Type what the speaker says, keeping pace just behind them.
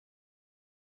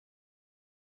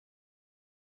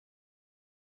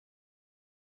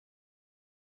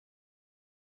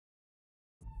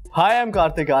Hi, I'm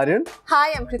Kartik Aaryan.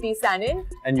 Hi, I'm Kriti Sanon.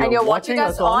 And you're watching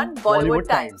us on Bollywood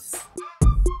Times.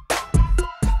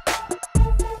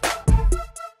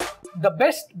 The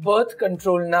best birth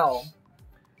control now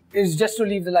is just to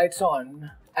leave the lights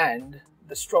on and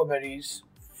the strawberries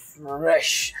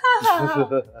fresh.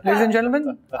 Ladies and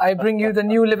gentlemen, I bring you the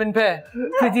new live-in pair,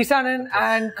 Kriti Sanon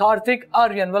and Kartik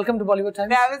Aaryan. Welcome to Bollywood Times.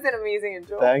 That was an amazing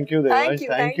intro. Thank you, Devansh.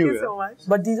 Thank you so much.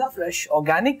 But these are fresh,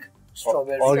 organic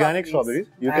strawberries. Organic strawberries.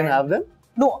 You can have them?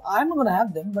 No, I'm not going to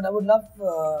have them, but I would love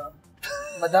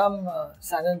Madame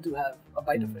Sanon to have a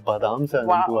bite of it. Badam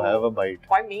Sanon to have a bite.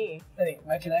 Why me?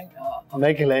 मैं खिलाएंगा.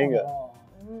 मैं खिलाएंगा.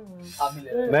 आप भी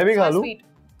ले लो. मैं भी खा लूँ.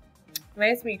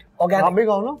 Very sweet. Organic. आप भी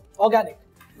खाओ ना? Organic.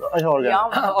 अच्छा,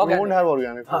 organic. We won't have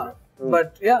organic.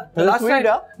 But yeah,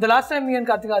 the last time me and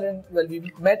Kartik Aaryan, well,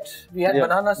 we met, we had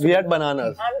bananas. We had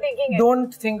bananas. I'm thinking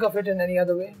Don't think of it in any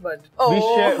other way, but we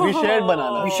shared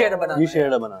bananas. we shared a banana. We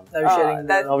shared a banana. Now we're sharing.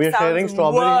 Now we are sharing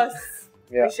strawberries.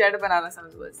 Yeah. We shared a banana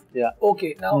sounds worse. Yeah.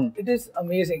 Okay, now it is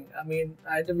amazing. I mean,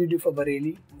 I interviewed you for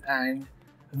Bareilly, and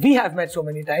we have met so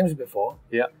many times before.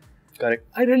 Yeah. Correct.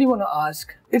 I really want to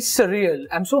ask, it's surreal.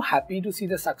 I'm so happy to see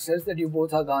the success that you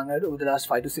both have garnered over the last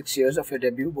 5 to 6 years of your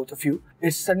debut, both of you.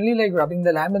 It's suddenly like rubbing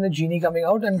the lamp and the genie coming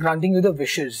out and granting you the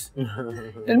wishes.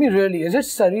 Tell me really, is it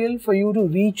surreal for you to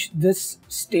reach this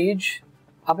stage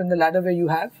up in the ladder where you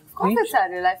have? Of course it's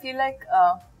surreal. I feel like,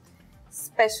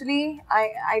 especially,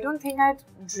 I don't think I'd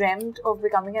dreamt of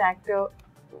becoming an actor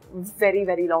very,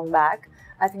 very long back.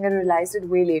 I think I realized it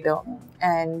way later.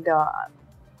 And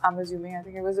I'm assuming, I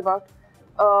think it was about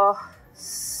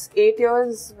 8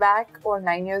 years back or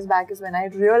 9 years back is when I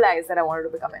realized that I wanted to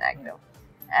become an actor.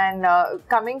 And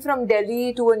coming from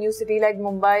Delhi to a new city like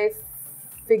Mumbai,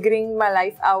 figuring my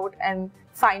life out and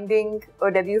finding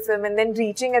a debut film and then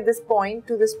reaching at this point,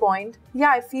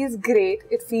 yeah, it feels great.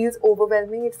 It feels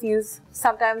overwhelming. It feels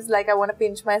sometimes like I want to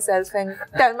pinch myself and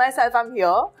tell myself I'm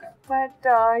here. But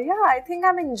yeah, I think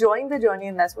I'm enjoying the journey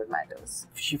and that's what matters.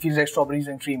 She feels like strawberries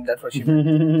and cream, that's what she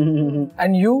meant.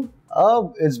 And you?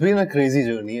 It's been a crazy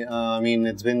journey. I mean,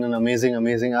 it's been an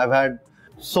amazing. I've had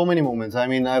so many moments. I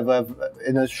mean, I've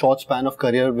in a short span of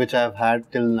career which I've had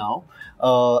till now.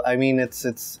 I mean,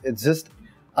 it's just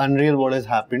unreal what has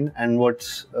happened and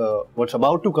what's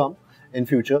about to come in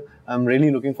future. I'm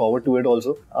really looking forward to it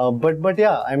also. But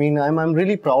yeah, I mean, I'm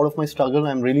really proud of my struggle.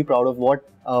 I'm really proud of what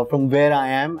from where I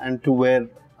am and to where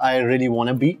I really want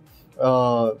to be.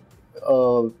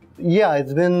 Yeah,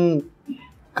 it's been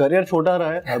career छोटा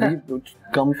रहा है अभी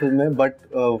कम film में, but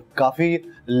काफी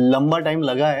लंबा time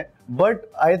लगा है. But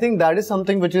I think that is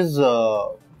something which is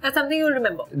that's something you'll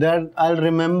remember. That I'll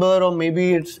remember, or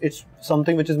maybe it's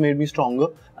something which has made me stronger.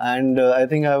 And I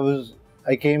think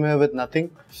I came here with nothing,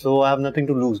 so I have nothing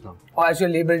to lose now. Or as you're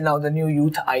labelled now, the new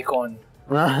youth icon.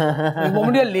 The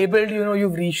moment you're labelled, you know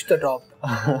you've reached the top.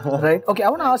 Right? Okay, I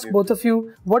want to ask both of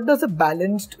you, what does a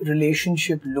balanced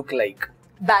relationship look like?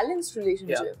 Balanced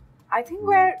relationship? Yeah. I think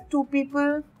where two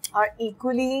people are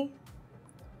equally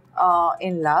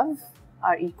in love,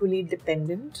 are equally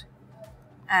dependent,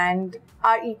 and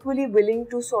are equally willing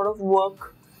to sort of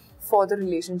work for the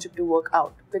relationship to work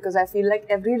out. Because I feel like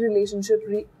every relationship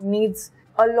needs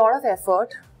a lot of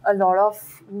effort, a lot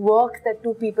of work that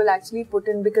two people actually put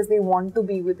in because they want to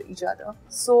be with each other.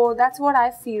 So that's what I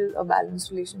feel a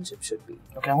balanced relationship should be.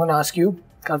 Okay, I'm going to ask you,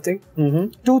 Kartik.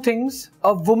 2 things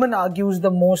a woman argues the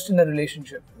most in a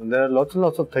relationship. There are lots and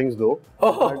lots of things though.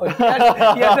 Oh, he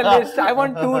has a list. I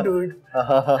want 2, dude.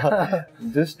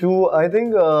 Just 2. I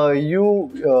think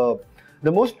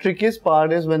the most trickiest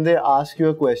part is when they ask you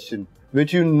a question,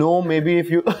 which you know maybe if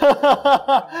you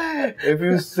if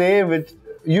you say which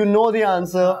you know the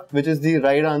answer, which is the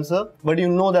right answer, but you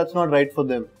know that's not right for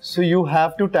them. So you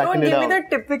have to tackle it out. Don't give me the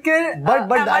typical,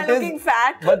 but am I looking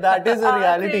fat? But that is a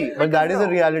reality. But that is a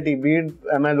reality. Be it,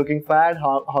 am I looking fat?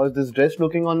 How is this dress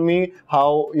looking on me?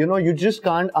 How, you know, you just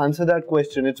can't answer that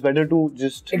question. It's better to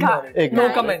just ignore it.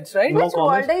 No comments, right? Which world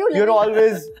are you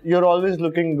living You're always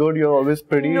looking good. You're always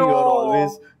pretty. No. You're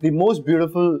always the most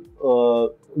beautiful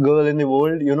girl in the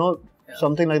world. You know,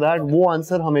 something like that. वो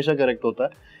answer हमेशा correct होता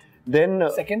है. Then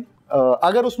second,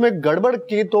 अगर उसमें गड़बड़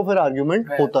की तो फिर argument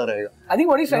होता रहेगा. I think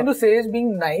what he's trying to say is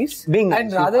being nice,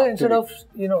 and rather instead of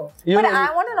But I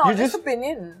want an honest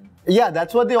opinion. Yeah,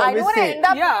 that's what they always say.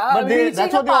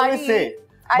 That's what they always say.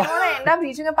 I don't want to end up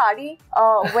reaching a party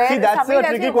where somebody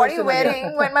tells me, what are you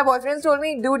wearing? When my boyfriend told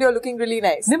me, dude, you're looking really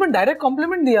nice. नहीं, but direct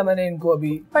compliment दिया मैंने इनको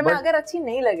अभी. पर मैं अगर अच्छी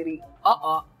नहीं लग रही.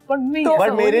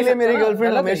 बट मेरे लिए मेरी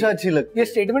गर्लफ्रेंड हमेशा अच्छी लगती है. ये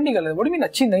स्टेटमेंट नहीं गलत है. व्हाट डू यू मीन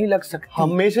अच्छी नहीं लग सकती?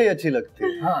 हमेशा ही अच्छी लगती है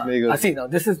मेरी girlfriend. See now,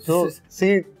 this is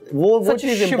see वो Such a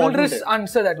चीज important chivalrous है.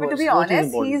 answer that But to was. be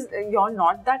honest, you're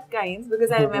not that kind,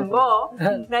 because I remember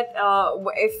that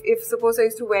if suppose I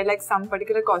used to wear like some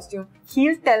particular costume,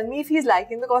 he'll tell me if he's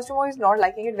liking the costume or he's not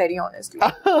liking it very honestly.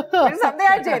 Which is something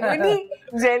I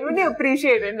genuinely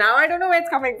appreciate it. Now I don't know where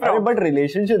it's coming from. But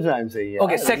relationships, I'm saying.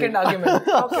 Okay, second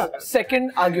argument. Okay.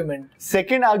 Second argument.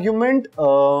 Second argument.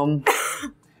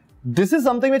 This is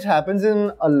something which happens in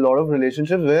a lot of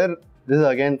relationships where this is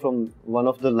again from one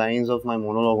of the lines of my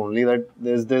monologue only, that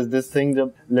there's this thing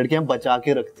जब लड़कियां बचा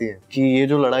के रखती हैं कि ये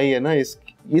जो लड़ाई है ना,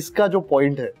 इसका जो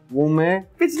पॉइंट है वो मैं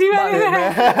पिछली वाली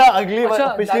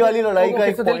पिछली वाली लड़ाई का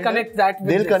एक so point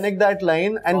they'll connect that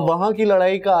line and वहाँ की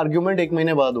लड़ाई का आर्गुमेंट 1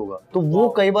 महीने बाद होगा. तो वो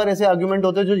कई बार ऐसे आर्गुमेंट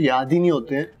होते हैं जो याद ही नहीं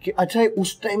होते हैं कि अच्छा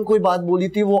उस टाइम कोई बात बोली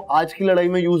थी, वो आज की लड़ाई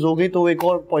में यूज हो गई, तो एक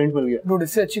और पॉइंट मिल गया. Dude,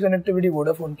 इससे अच्छी कनेक्टिविटी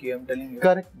वोडाफोन की है, I'm telling you.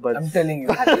 Correct, but I'm telling you.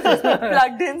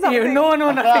 plugged in something. No,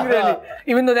 nothing really.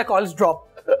 Even though their calls drop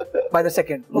by the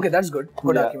second. Okay, that's good.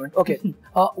 Good Yeah. argument. Okay.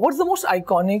 What's the most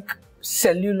iconic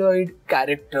celluloid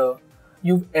character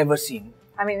you've ever seen?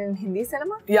 I mean, in Hindi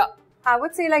cinema, Yeah. I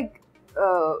would say like,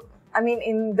 I mean,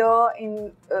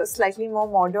 in slightly more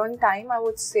modern time, I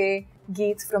would say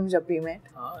Geets from Jab We Met.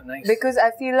 Nice. Because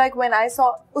I feel like when I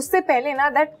saw usse pehle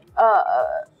na that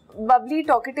bubbly,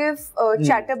 talkative,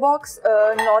 chatterbox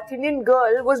North Indian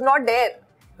girl was not there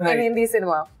Right. in Hindi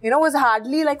cinema. You know, was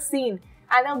hardly like seen.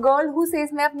 And a girl who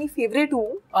says मैं अपनी favorite हूँ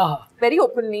very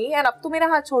openly, and अब तो मेरा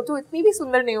हाथ छोड़ दो, इतनी भी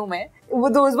सुंदर नहीं हूँ मैं.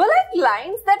 Those were like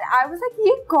lines that I was like,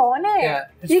 ये कौन है? Yeah,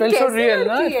 it felt so real,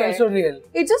 ना? It felt so real.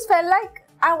 It just felt like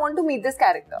I want to meet this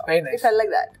character. Very nice. It felt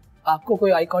like that. आपको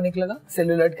कोई iconic लगा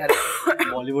celluloid character?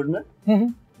 Bollywood में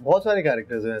बहुत सारे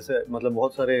कैरेक्टर्स हैं ऐसे, मतलब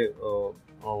बहुत सारे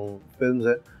फिल्म्स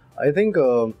हैं. आई थिंक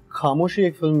खामोशी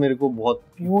एक फिल्म मेरे को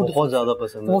बहुत ज्यादा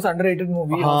पसंद है. Most underrated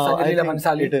movie of Sanjay Leela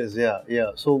Bhansali. It is, yeah.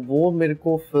 So वो मेरे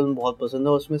को फिल्म बहुत पसंद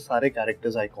है, उसमें सारे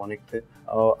कैरेक्टर्स आइकॉनिक थे.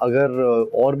 अगर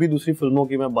और भी दूसरी फिल्मों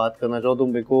की मैं बात करना चाहूँ तो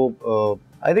मेरे को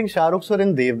I think Shahrukh sir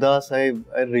in Devdas, I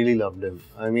really loved him.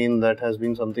 I mean that has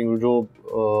been something जो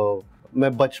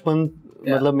मैं बचपन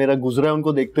मतलब मेरा गुजरा है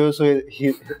उनको देखते हुए.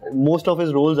 So most of his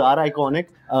roles are iconic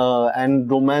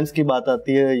and romance की बात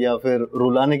आती है या फिर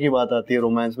रुलाने की बात आती है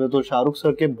रोमांस में, तो शाहरुख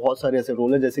सर के बहुत सारे ऐसे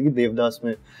रोल हैं जैसे कि देवदास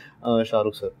में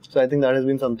Shahrukh sir. So I think that has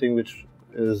been something which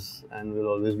is and will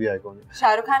always be iconic. Shah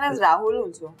Rukh Khan as Rahul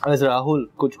also. As Rahul,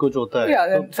 कुछ होता है.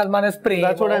 Yeah, Salman as Prem.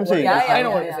 That's what I'm saying. I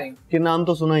know what you're saying. कि नाम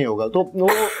तो सुना ही होगा. तो वो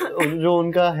जो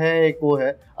उनका है एक वो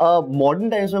है. मॉडर्न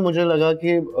टाइम्स में मुझे लगा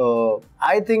कि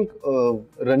I think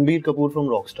Ranbir Kapoor from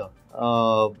Rockstar,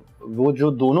 वो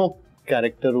जो दोनों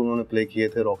कैरेक्टर उन्होंने प्ले किए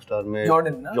थे रॉकस्टार में,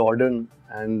 जॉर्डन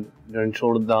एंड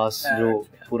रणछोड़ दास जो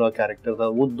पूरा कैरेक्टर था,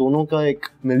 वो दोनों का एक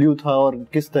मिलियू था. और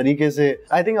किस तरीके से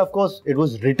I think of course it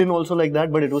was written also like that,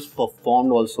 but it was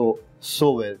performed also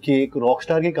so well कि एक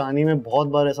रॉकस्टार की कहानी में बहुत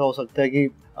बार ऐसा हो सकता है कि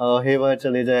हे वायर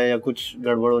चले जाए या कुछ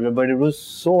गड़बड़ हो जाए, but it was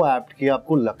so apt कि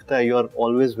आपको लगता है you are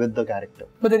always with the character.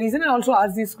 But the reason I also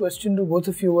asked this question to both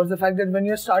of you was the fact that when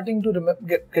you're starting to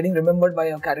getting remembered by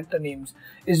your character names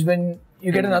is when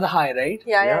you get another high, right?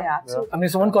 Yeah. So, I mean,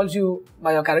 if someone calls you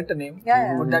by your character name,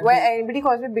 would that when anybody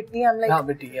calls me Bitty, I'm like,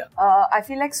 Bitty, yeah. I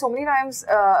feel like so many times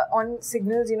on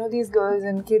signals, you know, these girls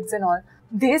and kids and all,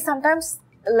 they sometimes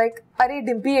like, "Arey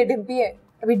Dimpy hai."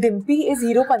 I mean, Dimpy is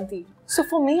Heropanti. So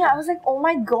for me, I was like, oh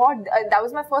my god, that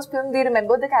was my first film. They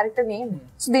remember the character name,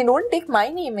 so they don't take my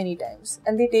name many times,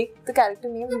 and they take the character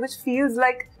names, which feels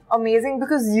like amazing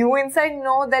because you inside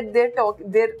know that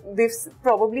they've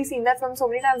probably seen that film so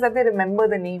many times that they remember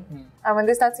the name. And when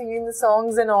they start singing the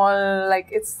songs and all,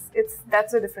 like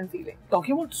that's a different feeling.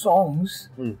 Talking about songs,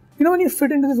 you know, when you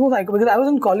fit into this whole cycle, because I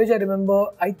was in college, I remember,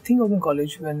 I think I was in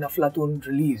college when Aflatun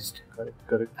released.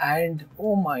 Correct. And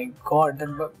oh my god, that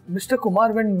Mr.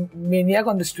 Kumar went maniac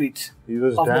on the streets. He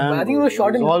was damn. I think he was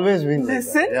shot in. Always been like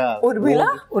Listen, that. Yeah.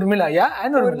 Urmila, yeah,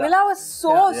 and Urmila. Urmila was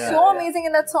so amazing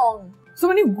in that song. So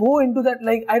when you go into that,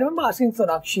 like I remember asking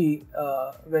Sonakshi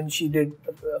when she did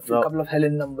a couple of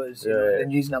Helen numbers,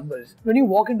 Ranji's numbers. When you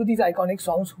walk into these iconic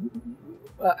songs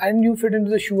and you fit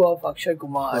into the shoe of Akshay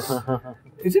Kumar,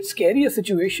 is it scary a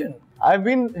situation? I've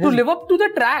been to live up to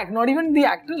the track, not even the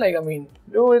actor. Like I mean,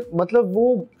 no, मतलब वो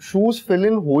shoes fill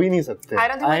in हो ही नहीं सकते. I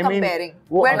don't think we're comparing.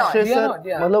 वो We're not. Akshay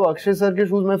sir, मतलब Akshay sir के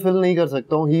shoes मैं fill नहीं कर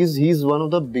सकता हूँ. He's one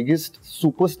of the biggest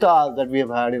superstars that we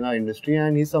have had in our industry,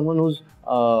 and he's someone who's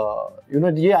you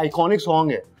know, ये iconic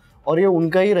song है और ये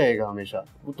उनका ही रहेगा हमेशा,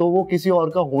 तो वो किसी और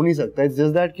का हो नहीं सकता. It's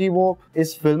just that कि वो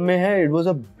इस फिल्म में है. It was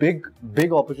a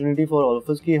big opportunity for all of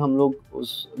us कि हम लोग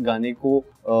उस गाने को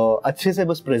अच्छे से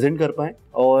बस प्रेजेंट कर पाएं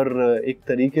और एक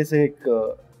तरीके से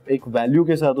एक वैल्यू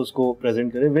के साथ उसको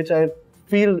प्रेजेंट करें, which I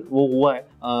feel वो हुआ है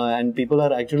and people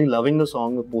are actually loving the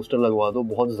song. Poster लगवा दो,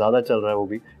 बहुत ज़्यादा चल रहा है वो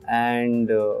भी and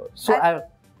so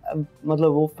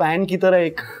मतलब वो fan की तरह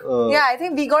एक yeah, I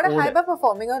think we got a hype by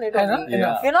performing on it only.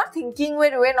 We're not thinking,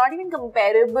 we're not even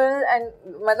comparable and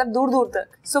मतलब दूर तक.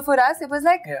 So for us it was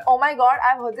like, oh my god,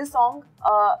 I've heard this song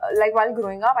like while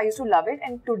growing up. I used to love it,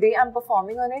 and today I'm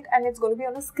performing on it, and it's going to be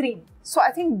on a screen. So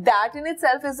I think that in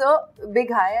itself is a big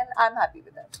high, and I'm happy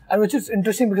with that. And which is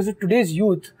interesting because of today's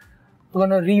youth, we're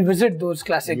going to revisit those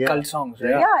classic cult songs,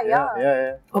 right?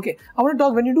 Yeah. Okay, I want to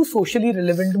talk when you do socially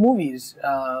relevant movies,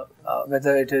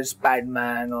 whether it is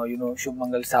Padman or, you know, Shubh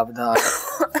Mangal Savdhan,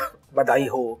 Badai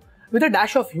Ho, with a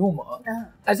dash of humor.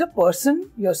 As a person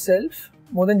yourself,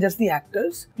 more than just the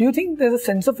actors, do you think there's a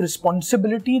sense of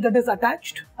responsibility that is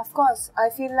attached? Of course. I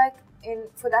feel like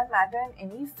for that matter,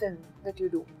 in any film that you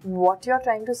do, what you're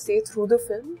trying to say through the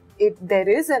film, there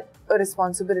is a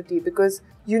responsibility, because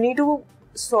you need to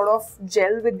sort of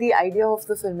gel with the idea of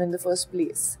the film in the first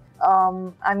place.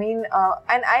 And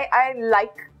I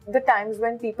like the times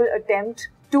when people attempt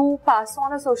to pass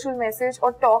on a social message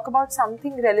or talk about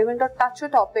something relevant or touch a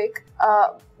topic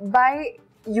by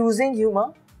using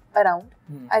humor around.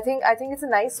 I think it's a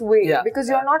nice way, because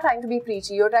you're not trying to be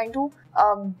preachy, you're trying to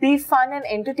be fun and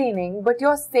entertaining, but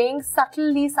you're saying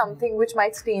subtly something which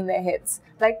might stay in their heads.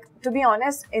 Like, to be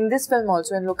honest, in this film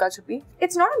also, in Luka Chuppi,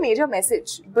 it's not a major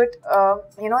message, but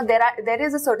you know, there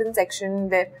is a certain section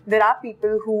there are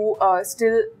people who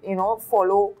still, you know,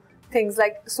 follow things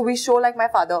like, so we show like my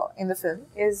father in the film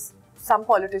is some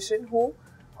politician who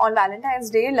on Valentine's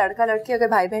Day, लड़का लड़की अगर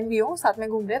भाई बहन भी हो साथ में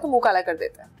घूम रहे हैं तो मुंह काला कर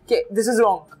देते हैं कि this is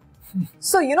wrong.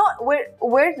 So, you know,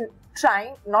 we're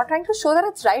not trying to show that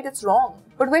it's right, it's wrong,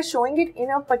 but we're showing it in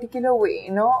a particular way,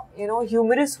 you know,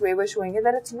 humorous way. We're showing it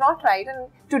that it's not right, and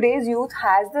today's youth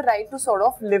has the right to sort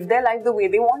of live their life the way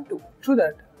they want to. True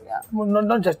that. Yeah.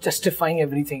 Not just justifying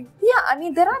everything. Yeah, I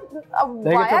mean, there are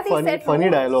why are they set funny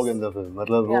dialogue in the film.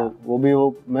 मतलब वो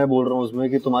मैं बोल रहा हूँ उसमें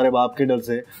कि तुम्हारे बाप के डर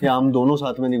से या हम दोनों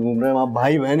साथ में नहीं घूम रहे, वहाँ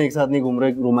भाई बहन एक साथ नहीं घूम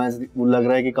रहे, रोमांस लग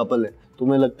रहा है कि कपल है,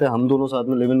 तुम्हें लगता है हम दोनों साथ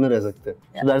में लिव इन में रह सकते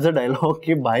हैं. दैट्स अ डायलॉग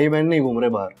कि भाई बहन नहीं घूम रहे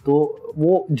बाहर. तो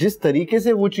वो जिस तरीके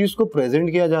से वो चीज को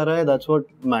प्रेजेंट किया जा रहा है, that's what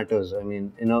matters. I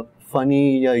mean in a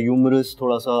funny या ह्यूमरस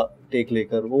थोड़ा सा टेक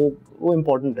लेकर वो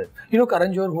important है. You know,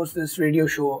 Karan Johar hosts this radio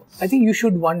show. I think you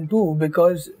should one too,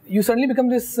 because you suddenly become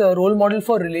this role model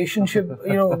for relationship,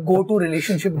 you know, go-to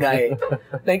relationship guy.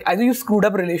 Like, either you screwed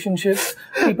up relationships,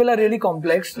 people are really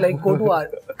complex, like go to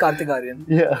Kartik Aaryan.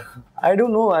 Yeah. I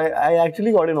don't know. I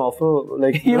actually got an offer,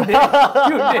 like you did.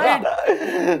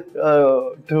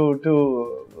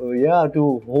 To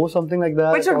host something like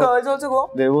that. But should girls also go?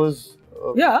 There was.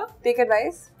 Take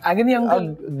advice. Agony uncle.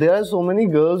 There are so many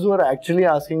girls who are actually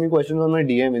asking me questions on my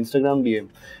DM, Instagram DM.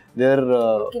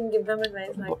 You can give them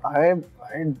advice. Like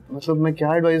मतलब मैं क्या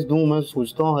advice दूँ, मैं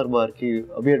सोचता हूँ हर बार कि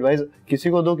अभी advice किसी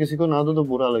को दो किसी को ना दो तो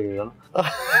बुरा लगेगा ना.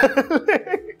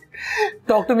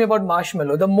 Talk to me about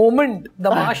marshmallow. The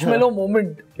marshmallow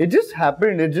moment. It just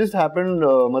happened.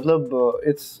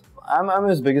 It's. I'm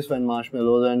his biggest fan,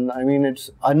 Marshmallows, and I mean it's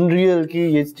unreal कि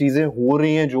ये चीजें हो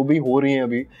रही हैं जो भी हो रही हैं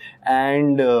अभी,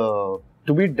 and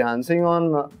to be dancing on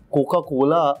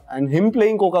Coca-Cola and him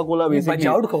playing Coca-Cola basically. He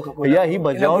bajawed Coca-Cola. Yeah, he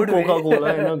bajawed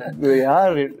Coca-Cola in a good way.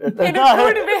 In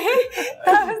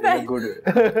a good way.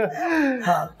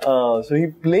 So he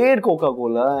played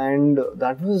Coca-Cola, and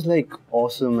that was like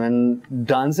awesome, and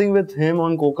dancing with him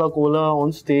on Coca-Cola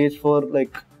on stage for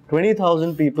like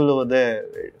 20,000 people over there,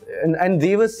 and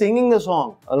they were singing the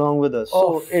song along with us.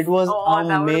 So it was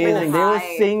amazing. They were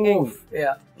singing.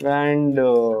 Yeah. And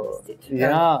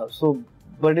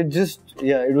but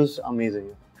it was amazing.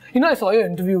 You know, I saw your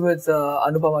interview with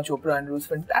Anupama Chopra, and it was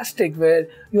fantastic, where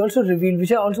you also revealed,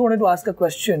 which I also wanted to ask a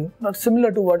question, not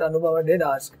similar to what Anupama did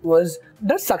ask, was,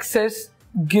 does success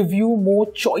give you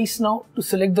more choice now to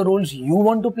select the roles you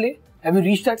want to play? Have you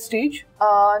reached that stage?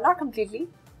 Not completely.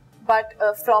 But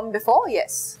from before,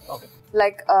 yes. Okay.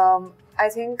 Like, I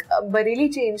think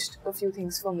Bareilly changed a few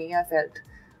things for me, I felt.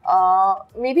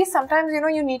 Maybe sometimes, you know,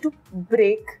 you need to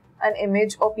break an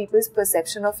image or people's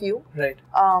perception of you. Right.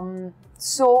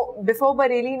 So, before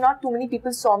Bareilly, not too many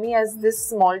people saw me as this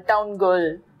small town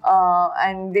girl.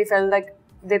 And they felt like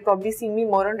they'd probably seen me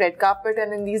more on red carpet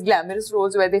and in these glamorous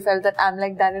roles where they felt that I'm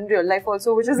like that in real life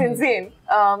also, which is insane.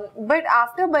 But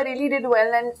after Bareilly did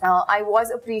well and I was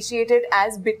appreciated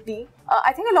as Bitty,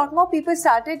 I think a lot more people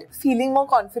started feeling more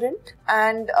confident,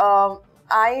 and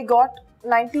I got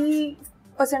 90%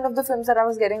 of the films that I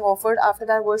was getting offered after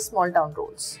that were small town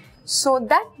roles. So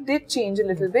that did change a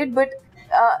little bit, but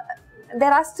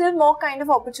there are still more kind of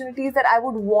opportunities that I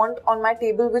would want on my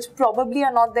table, which probably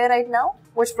are not there right now.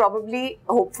 which probably,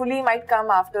 hopefully, might come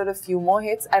after a few more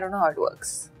hits. I don't know how it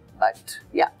works, but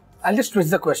yeah. I'll just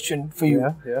twist the question for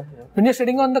you. Yeah. When you're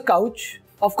sitting on the couch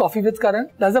of Coffee with Karan,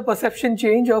 does the perception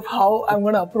change of how I'm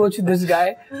going to approach this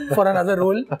guy for another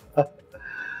role?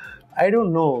 I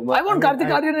don't know. I want Kartik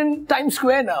Aaryan in Times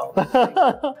Square now.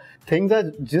 Things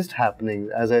are just happening,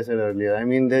 as I said earlier. I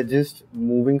mean, they're just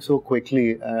moving so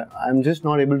quickly. I'm just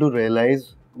not able to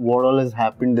realize what all has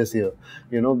happened this year.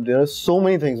 You know, there are so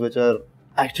many things which are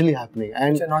actually happening,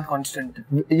 and which are not constant.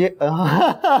 Yeah.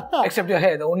 Except your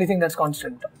hair, the only thing that's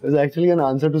constant. There's actually an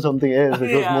answer to something else.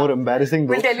 It was more embarrassing,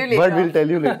 though. We'll tell you later. But we'll tell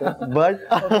you later. But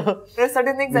there are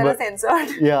certain things that are censored.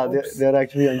 Yeah, they're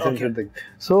actually uncensored things.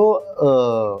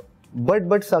 So,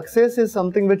 but success is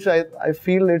something which I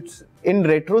feel it's in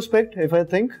retrospect. If I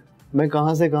think मैं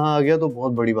कहाँ से कहाँ आ गया तो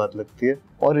बहुत बड़ी बात लगती है,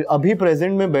 और अभी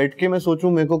प्रेजेंट में बैठ के मैं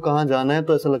सोचूं मेरे को कहाँ जाना है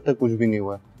तो ऐसा लगता है कुछ भी नहीं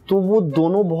हुआ है. तो वो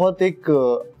दोनों बहुत एक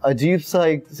अजीब सा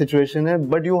एक सिचुएशन है,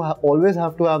 but you always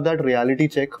have to have that reality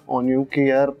check on you कि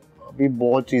यार अभी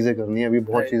बहुत चीजें करनी है, अभी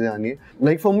बहुत चीजें आनी है.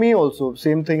 Like for me also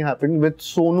same thing happened with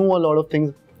Sonu. A lot of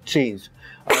things changed.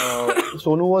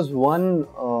 Sonu was one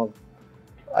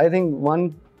I think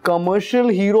one commercial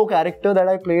hero character that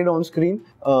I played on screen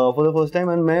for the first time,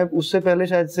 and मैं उससे पहले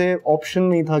शायद से option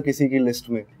नहीं था किसी की list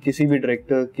में, किसी भी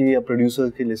डायरेक्टर की या प्रोड्यूसर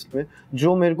की लिस्ट में,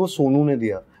 जो मेरे को सोनू ने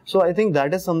दिया. So I think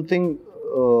that is something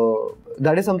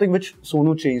which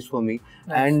Sonu changed for me.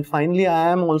 Nice. And finally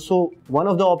I am also one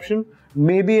of the option.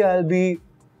 Maybe I'll be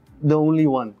the only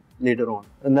one later on,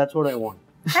 and that's what I want.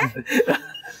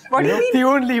 What do you mean? The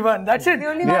only one. That's it. The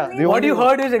only one. What you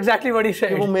heard is exactly what he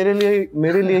said. वो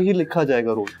मेरे लिए ही लिखा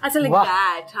जाएगा role. Actually, like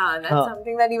that, that's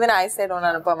something that even I said on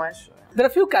Anupama's show. There are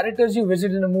a few characters you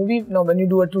visit in a movie. Now, when you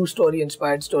do a true story,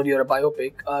 inspired story, or a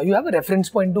biopic, you have a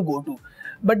reference point to go to.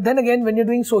 But then again, when you're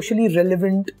doing socially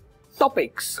relevant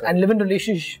topics and live-in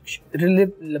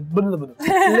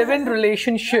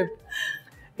relationship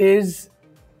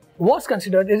was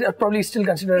considered, is probably still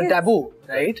considered a taboo,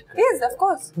 right? Yes, of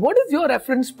course. What is your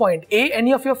reference point?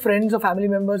 Any of your friends or family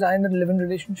members are in a live-in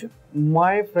relationship?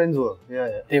 My friends were,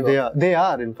 they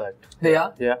are in fact. They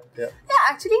are? Yeah. Yeah,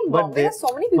 actually in Bombay there are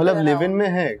so many people मतलब live-in में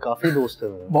है, काफी दोस्त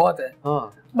हैं. बहुत है. हाँ.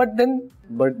 But then,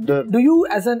 do you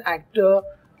as an actor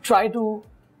try to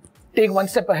take one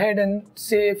step ahead and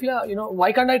say,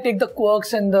 why can't I take the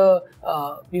quirks and the,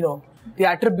 the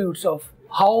attributes of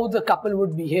how the couple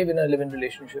would behave in a live-in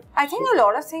relationship? I think a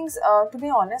lot of things, to be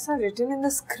honest, are written in the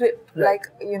script. Right.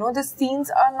 Like, the scenes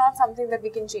are not something that we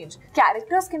can change.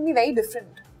 Characters can be very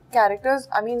different. Characters,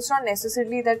 I mean, it's not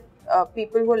necessarily that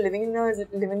people who are living in a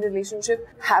live-in relationship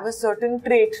have a certain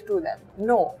trait to them.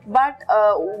 No. But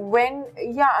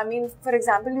for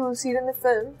example, you will see it in the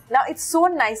film. Now, it's so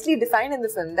nicely defined in the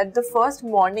film that the first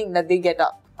morning that they get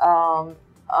up,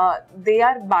 they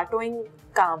are battling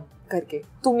काम करके,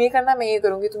 तुम ये करना मैं ये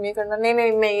करूंगी, तुम ये करना, नहीं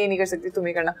मैं ये नहीं कर सकती, तुम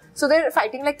ये करना. So they're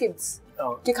fighting like kids.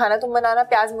 कि खाना तुम बनाना,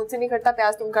 प्याज मुझसे नहीं कटता,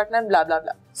 प्याज तुम काटना, blah blah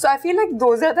blah. So I feel like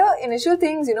those are the initial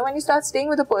things, when you start staying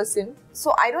with a person.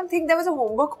 So I don't think there was a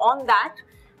homework on that,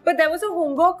 but there was a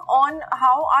homework on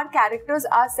how our characters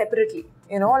are separately.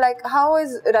 Like how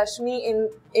is Rashmi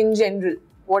in general?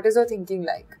 What is her thinking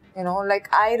like? Like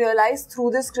I realized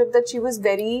through the script that she was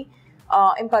very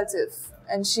impulsive.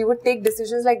 And she would take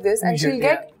decisions like this, and she'll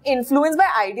get influenced by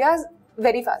ideas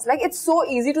very fast. Like, it's so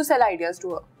easy to sell ideas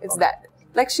to her. It's that.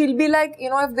 Like, she'll be like,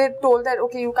 if they're told that,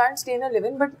 okay, you can't stay in a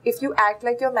live-in, but if you act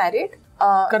like you're married,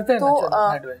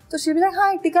 so she'll be like,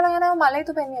 hi, tika lagana hai, malai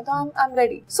to pehni hai, so I'm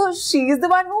ready. So she's the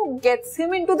one who gets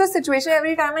him into the situation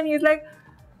every time, and he's like,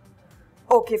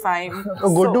 okay, fine.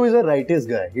 Guddu is a righteous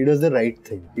guy. He does the right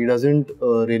thing. He doesn't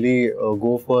really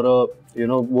go for a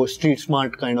वो street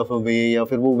smart kind of a way, या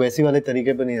फिर वो वैसी वाले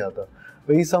तरीके पे नहीं जाता.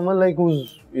 But he's someone like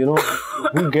who's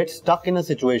who gets stuck in a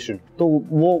situation. तो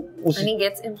वो and he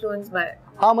gets influenced by it.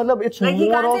 हाँ, मतलब it's like more he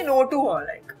can't of say no to her,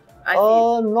 like.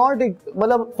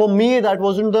 मतलब for me that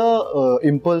wasn't the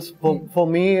impulse. For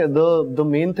me the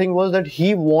main thing was that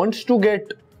he wants to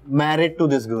get married to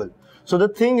this girl. So the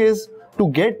thing is, to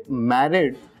get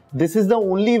married, this is the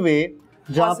only way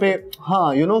जहाँ पे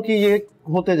कि ये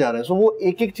होते जा रहा है. So वो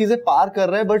एक चीजें पार कर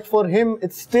रहा है, but for him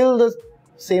it's still the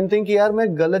same thing कि यार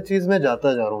मैं गलत चीज में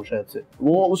जाता जा रहा हूँ शायद से.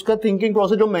 वो उसका thinking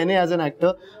process जो मैंने as an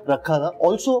actor रखा था.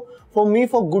 Also for me,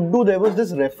 for Guddu, there was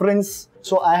this reference,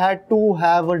 so I had to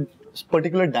have a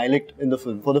particular dialect in the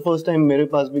film. For the first time मेरे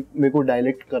को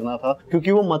dialect करना था,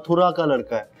 क्योंकि वो मथुरा का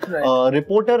लड़का है,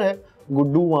 रिपोर्टर है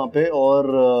गुड्डू वहाँ पे, और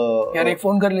यार एक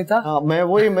फोन कर लेता. हाँ,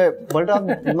 बट आप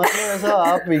मतलब ऐसा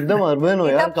आप एकदम अर्बन हो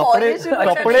यार,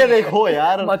 कपड़े देखो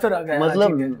यार, मतलब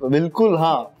बिल्कुल.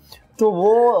 हाँ, तो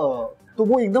वो तो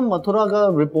वो एकदम मथुरा का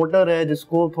रिपोर्टर है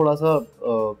जिसको थोड़ा सा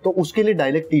तो उसके लिए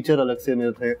डायलेक्ट टीचर अलग से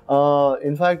मेरे थे।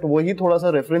 इनफैक्ट वही थोड़ा सा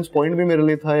रेफरेंस पॉइंट भी मेरे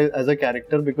लिए था एज अ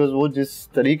कैरेक्टर, बिकॉज वो जिस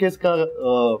तरीके का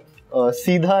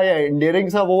सीधा या एंडियरिंग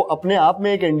सा, वो अपने आप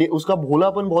में एक उसका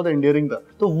भोलापन बहुत एंडियरिंग था,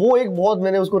 तो वो एक बहुत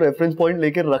मैंने उसको रेफरेंस पॉइंट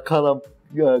लेकर रखा था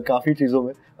काफी चीजों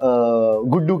में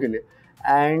गुड्डू के लिए।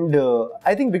 And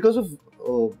I think because of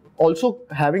also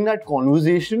having that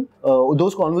conversation,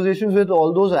 those conversations with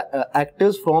all those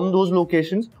actors from those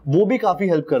locations, वो भी काफी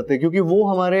हेल्प करते हैं, क्योंकि वो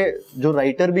हमारे जो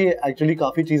राइटर भी एक्चुअली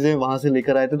काफी चीजें वहां से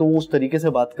लेकर आए थे, तो वो उस तरीके से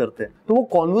बात करते हैं। तो वो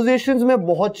कॉन्वर्जेशंस में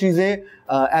बहुत चीजें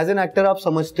एज एन एक्टर आप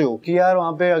समझते हो कि यार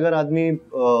वहाँ पे अगर आदमी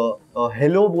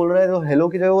हेलो बोल रहा है तो हेलो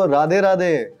की जगह वो Radhe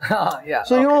Radhe.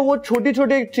 So you know वो छोटी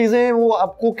छोटी चीजें वो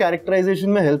आपको कैरेक्टराइजेशन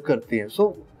में हेल्प करती हैं।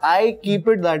 सो I keep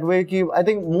it that way कि I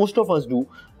think most of us do,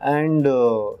 and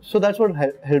so that's what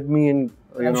helped me in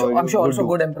I'm sure also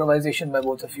good improvisation by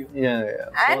both of you. Yeah.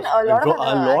 And a lot of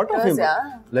actors, yeah.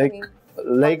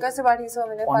 Like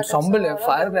ensemble है,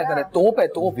 firecracker है, तोप है,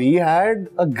 तोप. We had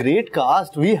a great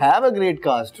cast. We have a great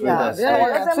cast with us. Yeah,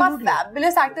 all of them are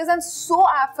fabulous actors and so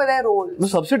apt for their roles.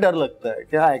 मुझे सबसे डर लगता है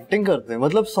क्या एक्टिंग करते हैं,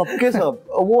 मतलब सबके सब।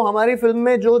 वो हमारी फिल्म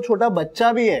में जो छोटा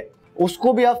बच्चा भी है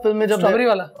उसको भी आप फिल्म में जब स्ट्रॉबेरी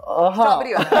वाला,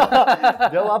 हाँ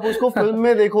जब आप उसको फिल्म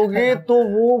में देखोगे तो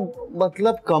वो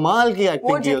मतलब कमाल की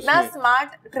एक्टिंग की है उसने। वो जितना स्मार्ट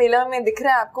ट्रेलर में दिख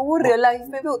रहा है आपको, वो रियल लाइफ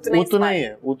में भी उतना ही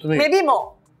है, उतना ही। मे बी मोर,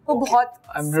 वो बहुत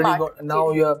I'm really good.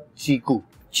 Now you're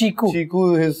Chiku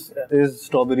is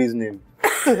Strawberry's name.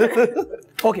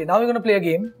 Okay, now we're going to play a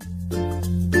game.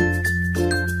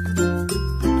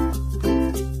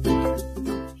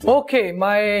 Okay,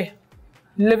 my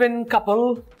live-in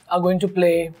couple are going to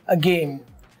play a game.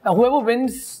 Now, whoever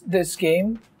wins this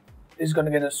game is going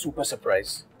to get a super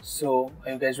surprise. So,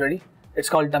 are you guys ready? It's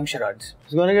called Dumb Charades.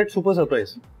 It's going to get super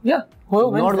surprise. Yeah. Whoever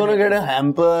wins. Not going to get a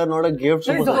hamper, not a gift.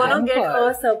 It's going to get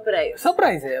a surprise.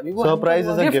 Surprise है अभी वो. Surprise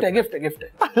is a gift. Gift.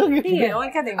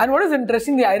 And what is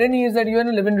interesting, the irony is that you're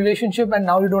in a live-in relationship and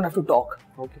now you don't have to talk.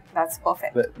 Okay. That's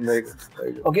perfect. Very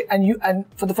good. Okay, and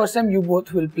for the first time you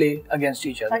both will play against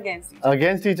each other.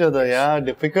 Against each other, yeah,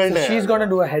 difficult. So she's going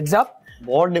to do a heads up.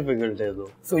 बहुत difficult है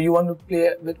तो. So you want to play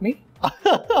with me?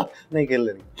 नहीं खेल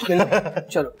लेंगे.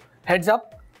 चलो. Heads up.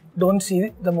 Don't see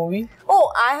the movie. Oh,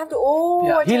 I have to. Oh,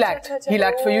 yeah. He'll act. He'll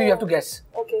act for you. You have to guess.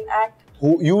 Okay, act. Who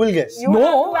you will guess? No,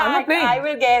 I'm not playing. I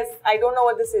will guess. I don't know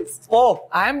what this is. Oh,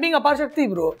 I am being Apar Shakti,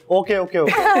 bro. Okay. Okay,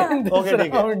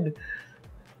 ठीक है.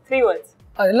 3 words.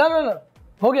 No.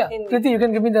 हो गया. Kriti, you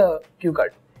can give me the cue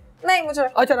card. नहीं मुझे.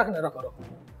 अच्छा रखो.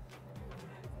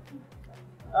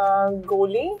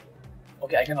 गोली.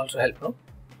 Okay, I can also help, no?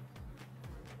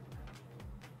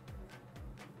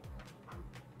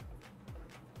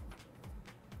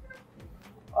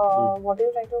 What are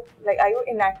you trying to, like, are you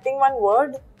enacting one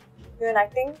word? You're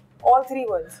enacting all 3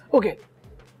 words. Okay,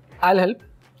 I'll help.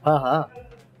 हाँ.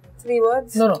 3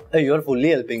 words? No. Hey, you're fully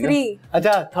helping. 3.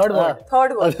 अच्छा, third word.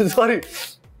 Third word. Sorry.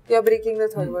 You're breaking the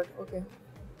third word. Okay.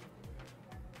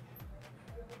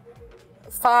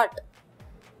 Fart.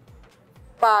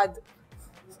 Pad.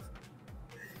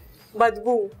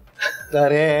 Badbu.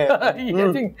 अरे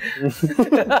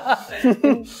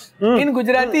in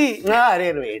Gujarati. अरे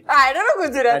wait. I don't know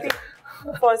Gujarati.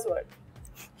 First word.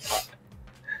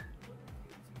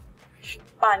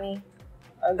 Pani.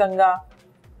 Ganga.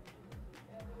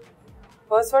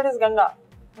 First word is Ganga.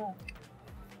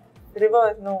 River.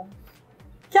 No.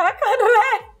 क्या कर रहा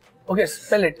है? Okay,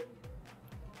 spell it.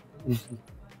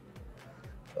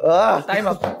 Time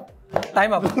up.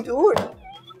 Dude.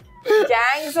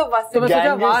 Gangs of buses. So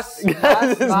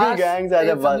gangs as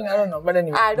a bus. I don't know, but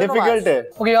anyway. Difficult है.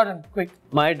 Okay, your turn. Quick.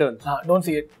 My turn. Don't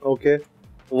see it. Okay.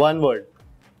 One word.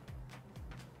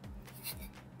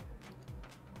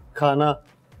 खाना.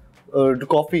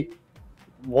 Coffee.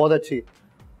 बहुत अच्छी.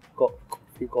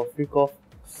 Coffee.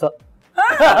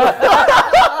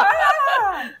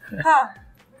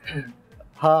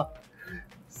 हाँ.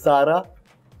 सारा.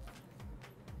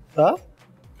 हाँ.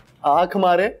 आँख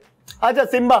मारे. अच्छा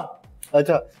सिम्बा.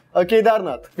 अच्छा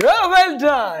Kedarnath. Yeah, well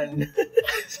done.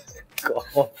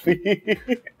 Coffee.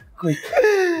 Quick.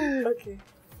 Okay.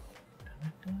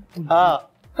 हाँ.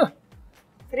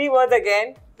 3 words again.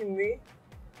 हिंदी.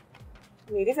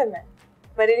 मेरी फिल्म है.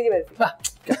 बरेली की बर्फी.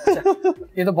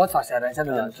 ये तो बहुत फास्ट आ रहा है.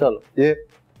 चलो ये.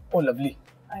 Oh, lovely.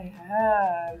 I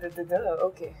have.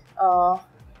 Okay.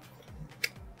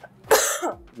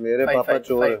 मेरे पापा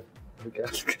चोर है.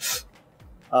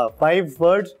 5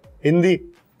 words. हिंदी.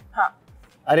 हाँ.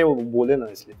 अरे वो बोले ना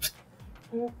इसलिए.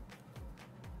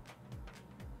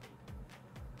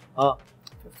 हाँ.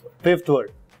 5th word.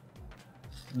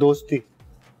 दोस्ती.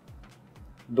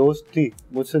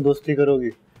 मुझसे दोस्ती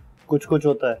करोगी. कुछ कुछ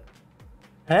होता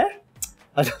है?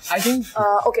 I think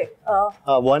Okay.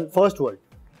 One first word.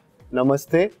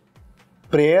 नमस्ते.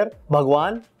 Prayer.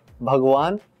 भगवान.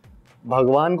 भगवान.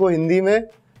 भगवान को हिंदी में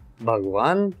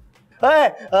भगवान.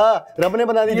 रब ने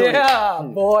बना दी जोड़ी. yeah,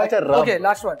 boy. अच्छा रब. Okay,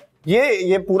 last one.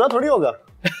 ये पूरा थोड़ी होगा.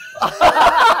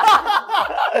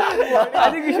 I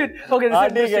think we should. Okay,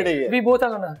 this is ठीक है. We both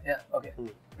are gonna. Yeah. Okay.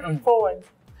 4 words.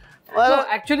 So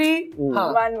actually,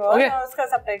 One word. Okay. और उसका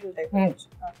subtitle type.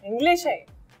 English है.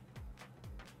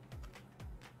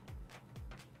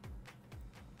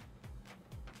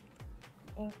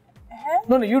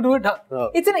 No, you do it.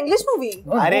 It's an English movie.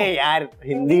 अरे यार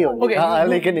हिंदी होगी. Okay,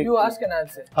 लेकिन you ask and I'll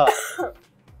say.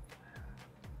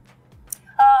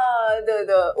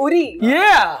 The Uri.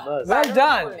 Yeah, Bas. well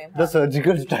done. The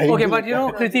surgical strike. Okay, but you know,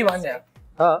 Kriti won. Yeah.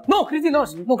 No, Kriti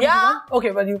lost. No, Kriti Yeah. won.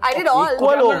 Okay, but you. I did all.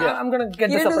 Equal हो गया. I'm gonna get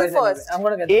You the didn't do surprise. the first. Anyway. I'm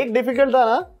gonna get. एक difficult था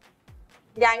ना?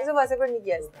 Gangs of Wasseypur नहीं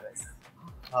किया इसने बस.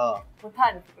 हाँ. वो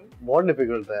था difficult. बहुत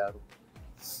difficult था यार.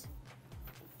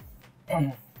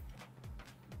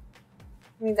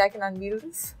 Means I can unveil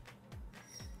this.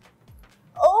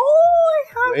 Oh, I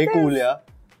have Very this. cool यार.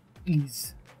 Please.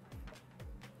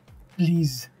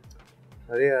 Please.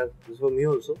 अरे यार, this for me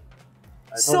also.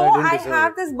 So I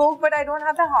have this book, but I don't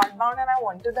have the hardbound, and I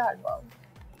wanted the hardbound.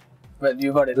 Well,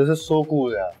 you got it. This is so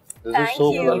cool यार. This Thank is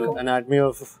so you. cool. Anatomy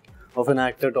of an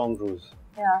actor, Tom Cruise.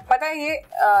 Yeah, but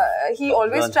he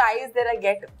always Done. tries that I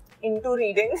get into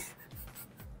reading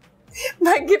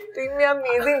by gifting me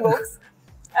amazing books,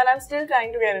 and I'm still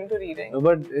trying to get into reading. No,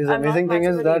 but his I'm amazing not thing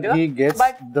much is of a that reader, he gets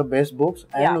but- the best books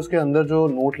and Yeah. उसके अंदर जो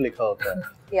note लिखा होता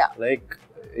है. Yeah. Like,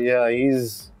 yeah,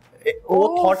 वो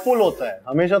thoughtful होता है.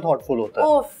 हमेशा thoughtful होता है.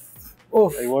 Oof.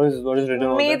 Oof. Like what is written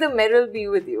on May that? the Merrill be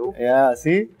with you. Yeah,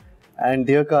 see? And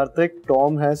dear Kartik,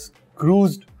 Tom has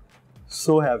cruised.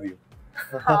 So have you.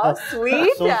 How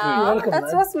sweet, So yeah. sweet. You're welcome,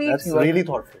 That's man. so sweet. That's really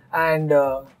thoughtful. And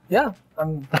yeah,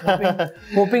 I'm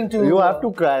hoping to. You have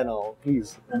to cry now,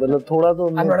 please. मतलब थोड़ा तो.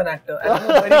 I'm not an actor. I'm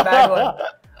a very bad one.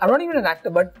 I'm not even an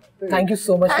actor, but thank you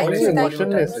so much Thank for you, gracing thank you.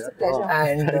 Bollywood Emotionless, It's a pleasure.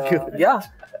 Times. And yeah,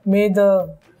 may the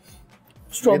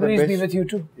strawberries be best- with you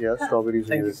too. Yeah, strawberries.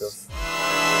 Thank with you. us.